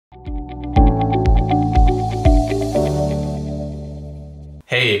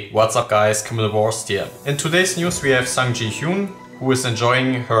Hey, what's up guys, Wars here. In today's news we have Ji-Hyun, who is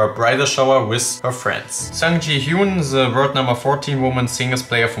enjoying her bridal shower with her friends. Ji-Hyun is a world number 14 woman singles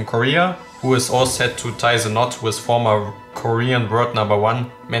player from Korea, who is all set to tie the knot with former Korean world number 1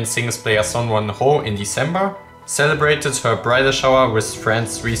 men's singles player Son Ho in December, celebrated her bridal shower with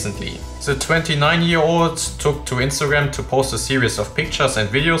friends recently. The 29-year-old took to Instagram to post a series of pictures and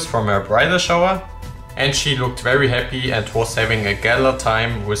videos from her bridal shower, and she looked very happy and was having a gala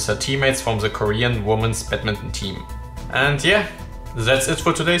time with her teammates from the Korean women's badminton team. And yeah, that's it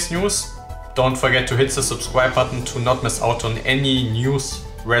for today's news. Don't forget to hit the subscribe button to not miss out on any news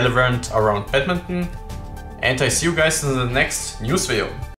relevant around badminton. And I see you guys in the next news video.